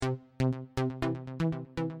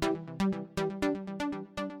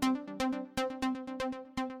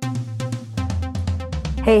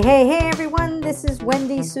Hey everyone, this is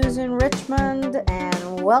Wendy Susan Richmond,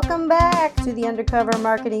 and welcome back to the Undercover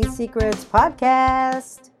Marketing Secrets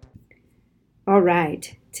podcast. All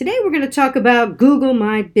right, today we're going to talk about Google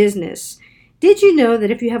My Business. Did you know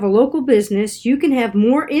that if you have a local business, you can have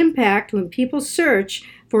more impact when people search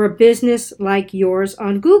for a business like yours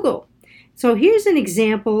on Google? So here's an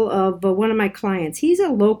example of one of my clients. He's a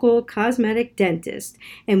local cosmetic dentist.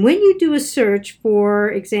 And when you do a search, for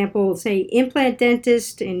example, say implant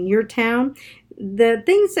dentist in your town, the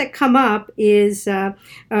things that come up is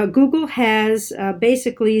Google has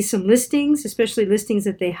basically some listings, especially listings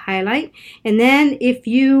that they highlight. And then if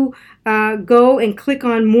you go and click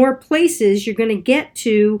on more places, you're going to get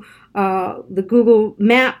to the Google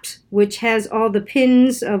Maps, which has all the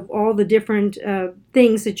pins of all the different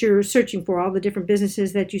things that you're searching for, all the different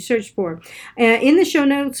businesses that you search for. In the show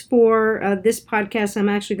notes for this podcast, I'm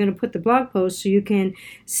actually going to put the blog post so you can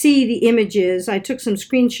see the images. I took some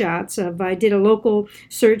screenshots I did a local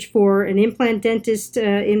search for an implant dentist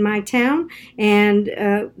in my town,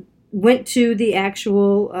 and went to the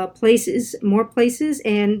actual places, more places,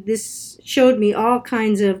 and this showed me all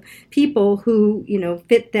kinds of people who,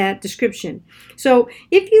 fit that description. So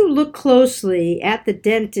if you look closely at the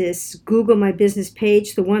dentist's Google My Business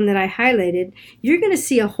page, the one that I highlighted, you're going to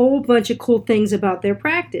see a whole bunch of cool things about their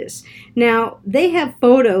practice. Now, they have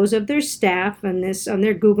photos of their staff on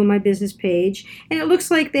their Google My Business page, and it looks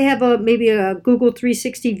like they have maybe a Google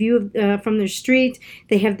 360 view from their street.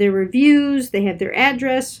 They have their reviews, they have their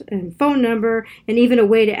address and phone number, and even a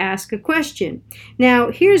way to ask a question.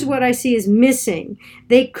 Now, here's what I see is missing.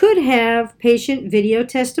 They could have patient video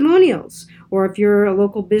testimonials, or if you're a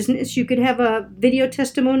local business, you could have video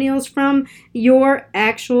testimonials from your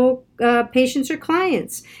actual patients or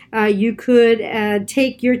clients. You could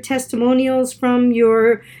take your testimonials from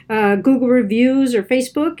your Google reviews or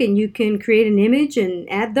Facebook, and you can create an image and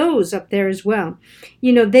add those up there as well.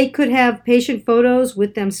 They could have patient photos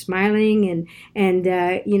with them smiling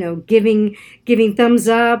and giving thumbs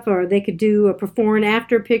up, or they could do a before and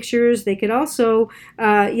after pictures. They could also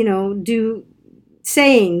do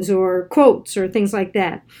sayings or quotes or things like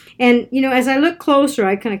that. And as I look closer,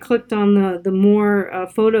 I kind of clicked on the more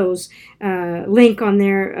photos link on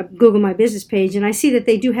their Google My Business page, and I see that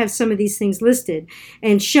they do have some of these things listed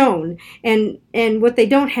and shown. And what they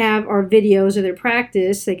don't have are videos of their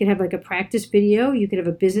practice. They could have like a practice video. You could have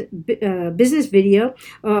a business video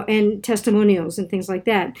and testimonials and things like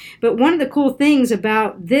that. But one of the cool things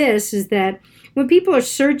about this is that when people are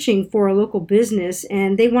searching for a local business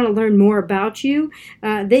and they want to learn more about you,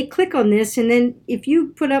 they click on this, and then if you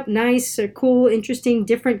put up nice or cool, interesting,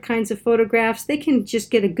 different kinds of photographs, they can just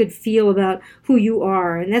get a good feel about who you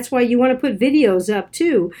are. And that's why you want to put videos up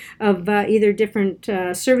too of either different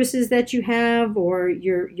services that you have or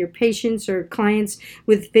your patients or clients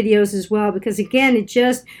with videos as well, because again, it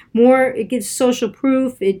gives social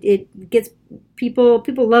proof. It gets people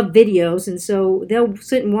love videos, and so they'll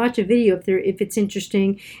sit and watch a video if it's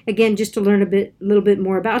interesting, again, just to learn a little bit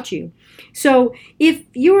more about you. So if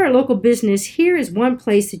you're a local business, here is one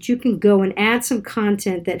place that you can go and add some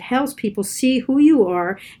content that helps people see who you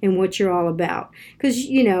are and what you're all about. Because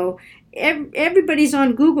everybody's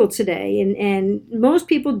on Google today, and most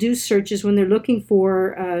people do searches when they're looking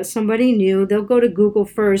for somebody new. They'll go to Google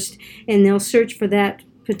first and they'll search for that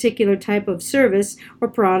particular type of service or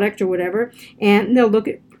product or whatever, and they'll look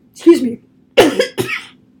at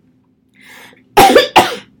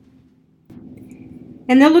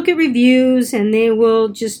and they'll look at reviews, and they will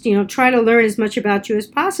just try to learn as much about you as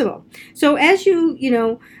possible. So as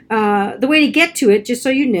the way to get to it, just so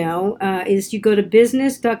you know, is you go to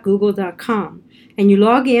business.google.com and you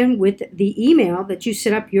log in with the email that you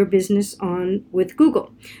set up your business on with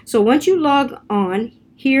Google. So once you log on,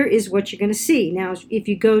 here is what you're going to see. Now, if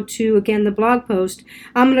you go to, again, the blog post,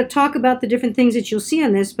 I'm going to talk about the different things that you'll see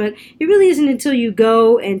on this, but it really isn't until you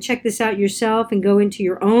go and check this out yourself and go into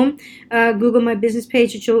your own Google My Business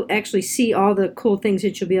page that you'll actually see all the cool things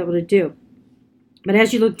that you'll be able to do. But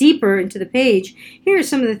as you look deeper into the page, here are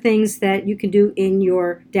some of the things that you can do in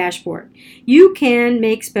your dashboard. You can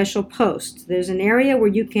make special posts. There's an area where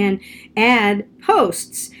you can add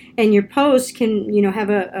posts, and your post can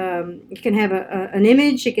have an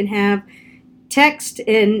image. It can have text,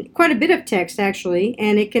 and quite a bit of text actually,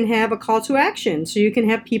 and it can have a call to action. So you can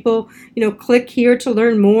have people, click here to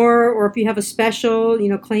learn more, or if you have a special,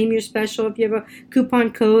 claim your special. If you have a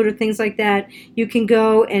coupon code or things like that, you can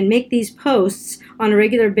go and make these posts on a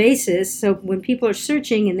regular basis. So when people are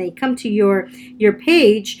searching and they come to your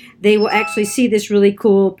page, they will actually see this really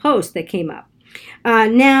cool post that came up.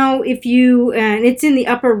 Now, if you, and it's in the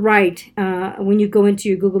upper right, when you go into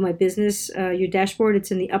your Google My Business, your dashboard,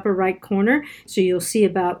 it's in the upper right corner, so you'll see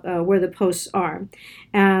about where the posts are.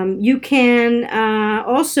 You can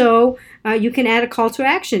also, you can add a call to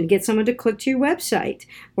action, get someone to click to your website,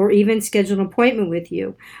 or even schedule an appointment with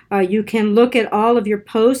you. You can look at all of your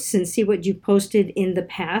posts and see what you posted in the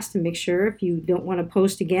past and make sure if you don't want to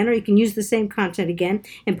post again, or you can use the same content again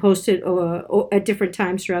and post it at different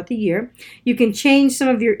times throughout the year. You can change some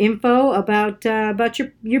of your info about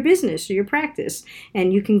your business or your practice,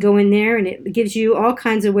 and you can go in there and it gives you all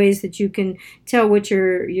kinds of ways that you can tell what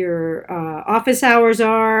your office hours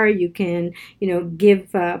are. You can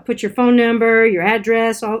give put your phone number, your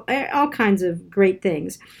address, all kinds of great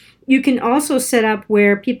things. You can also set up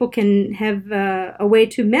where people can have a way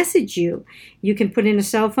to message you. You can put in a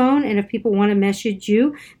cell phone, and if people want to message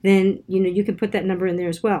you, then you can put that number in there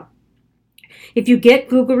as well. If you get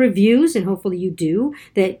Google reviews, and hopefully you do,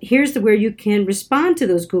 here's where you can respond to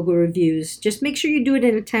those Google reviews. Just make sure you do it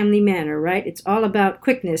in a timely manner, right? It's all about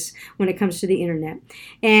quickness when it comes to the internet.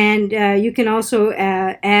 And you can also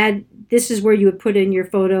add, this is where you would put in your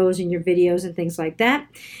photos and your videos and things like that.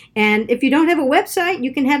 And if you don't have a website,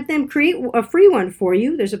 you can have them create a free one for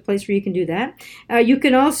you. There's a place where you can do that. You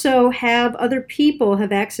can also have other people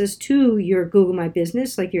have access to your Google My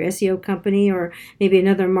Business, like your SEO company or maybe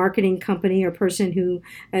another marketing company or person who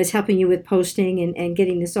is helping you with posting and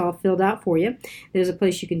getting this all filled out for you. There's a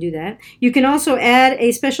place you can do that. You can also add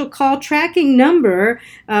a special call tracking number.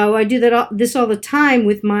 I do this all the time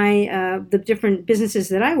with my the different businesses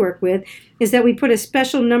that I work with, is that we put a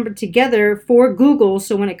special number together for Google,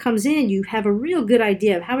 so when it comes in, you have a real good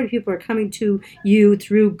idea of how many people are coming to you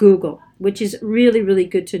through Google, which is really, really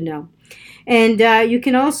good to know. And you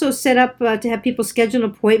can also set up to have people schedule an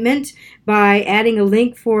appointment by adding a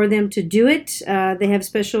link for them to do it. They have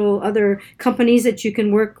special other companies that you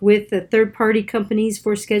can work with, third-party companies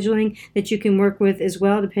for scheduling that you can work with as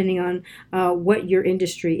well, depending on what your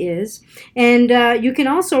industry is. And you can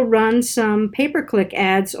also run some pay-per-click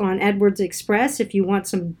ads on AdWords Express. If you want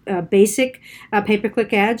some basic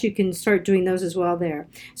pay-per-click ads, you can start doing those as well there.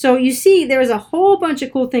 So you see, there's a whole bunch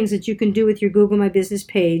of cool things that you can do with your Google My Business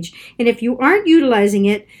page. And if you aren't utilizing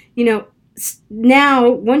it, now,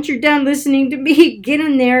 once you're done listening to me, get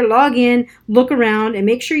in there, log in, look around, and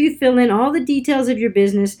make sure you fill in all the details of your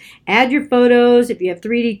business. Add your photos, if you have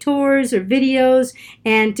 3D tours or videos,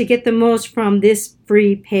 and to get the most from this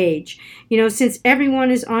free page. Since everyone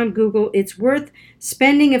is on Google, it's worth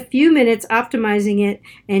spending a few minutes optimizing it,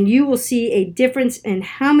 and you will see a difference in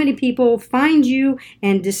how many people find you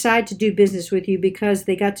and decide to do business with you because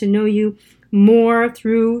they got to know you more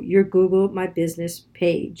through your Google My Business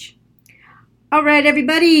page. All right,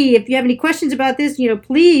 everybody, if you have any questions about this,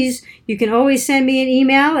 please, you can always send me an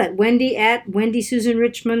email at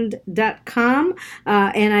wendy@wendysusanrichmond.com.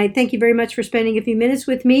 And I thank you very much for spending a few minutes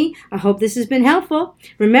with me. I hope this has been helpful.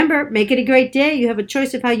 Remember, make it a great day. You have a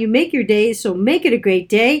choice of how you make your days, so make it a great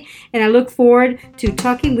day. And I look forward to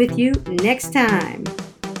talking with you next time.